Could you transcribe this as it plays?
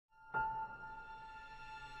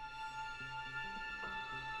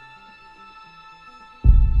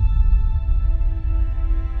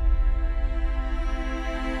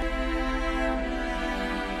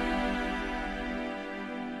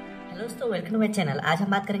Welcome to my channel. आज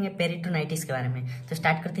हम बात करेंगे पेरिटोनाइटिस के बारे में। तो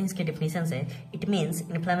स्टार्ट करते हैं इसके डिफिनेशन से। It means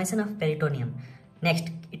inflammation of peritoneum. Next,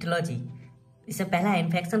 etiology. इससे पहला है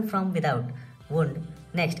infection from without wound.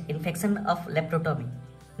 Next, infection of laparotomy.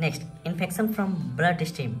 Next, infection from blood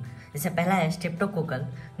stream. इससे पहला है streptococcal.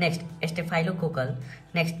 Next, staphylococcal.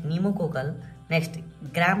 Next, नीमोकोकल। Next,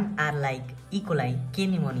 gram R like E coli के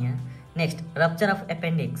pneumonia. Next, rupture of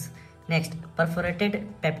appendix. Next, perforated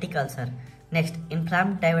peptic ulcer. Next,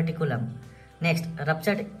 inflamed diverticulum. Next,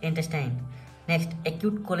 ruptured intestine. Next,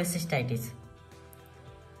 acute cholecystitis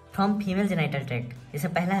from female genital tract. इससे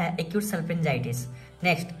पहला है acute salpingitis.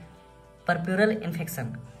 Next, purpural infection.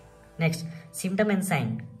 Next, symptom and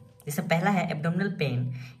sign. इससे पहला है abdominal pain,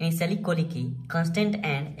 initially colicky, constant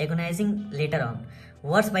and agonizing later on,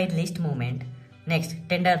 worse by least movement. Next,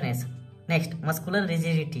 tenderness. Next, muscular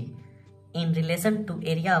rigidity in relation to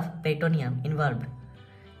area of peritoneum involved.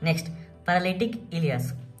 Next, paralytic ileus,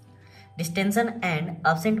 distension and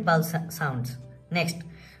absent bowel sounds. Next,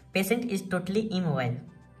 patient is totally immobile.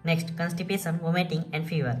 Next, constipation, vomiting and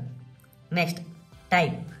fever. Next,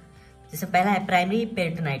 type. जिससे पहला है primary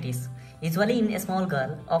peritonitis, usually in a small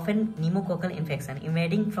girl, often pneumococcal infection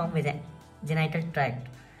invading from genital tract.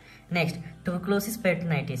 Next, tuberculosis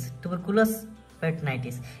peritonitis. Tuberculous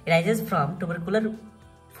peritonitis arises from tubercular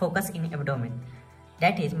focus in abdomen,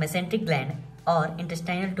 that is mesenteric gland or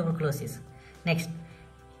intestinal tuberculosis. Next,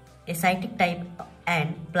 ascitic type and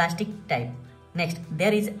plastic type. Next,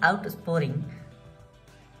 there is outpouring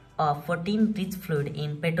of protein-rich fluid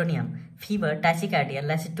in peritoneum, fever, tachycardia,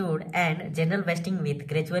 lassitude, and general wasting with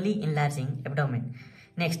gradually enlarging abdomen.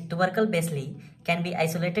 Next, tubercle bacilli can be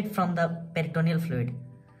isolated from the peritoneal fluid.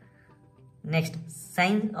 Next,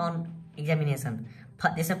 signs on examination.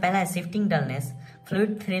 जैसे पहला है shifting dullness,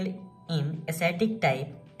 fluid thrill in ascitic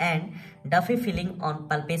type, and duffy feeling on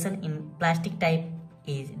palpation in plastic type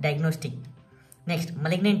is diagnostic. Next,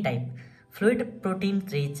 malignant type. Fluid protein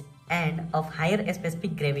rich and of higher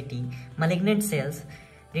specific gravity malignant cells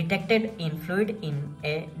detected in fluid in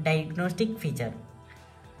a diagnostic feature.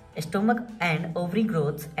 Stomach and ovary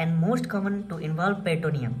growths and most common to involve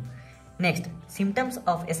peritoneum. Next, symptoms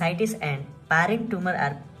of ascites and parent tumor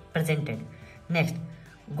are presented. Next,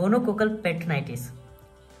 gonococcal peritonitis.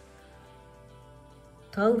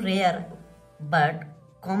 Though rare but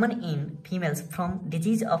common in females from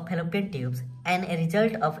disease of fallopian tubes and a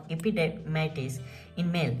result of epididymitis in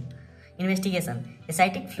male. Investigation: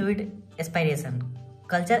 ascitic fluid aspiration,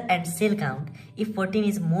 culture and cell count. If protein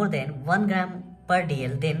is more than 1 gram per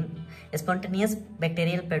dl, then spontaneous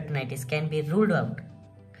bacterial peritonitis can be ruled out.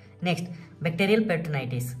 Next, bacterial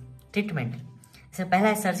peritonitis. Treatment. इससे पहला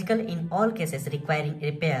है surgical in all cases requiring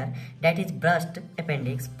repair, that is burst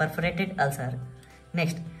appendix, perforated ulcer.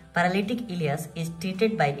 Next, paralytic ileus is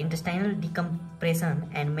treated by intestinal decompression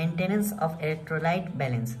and maintenance of electrolyte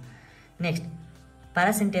balance. Next,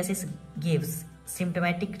 paracentesis gives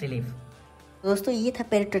symptomatic relief. दोस्तों, ये था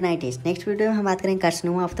peritonitis. Next video में हम बात करेंगे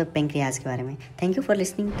carcinoma of the pancreas के बारे में। Thank you for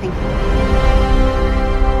listening. Thank you.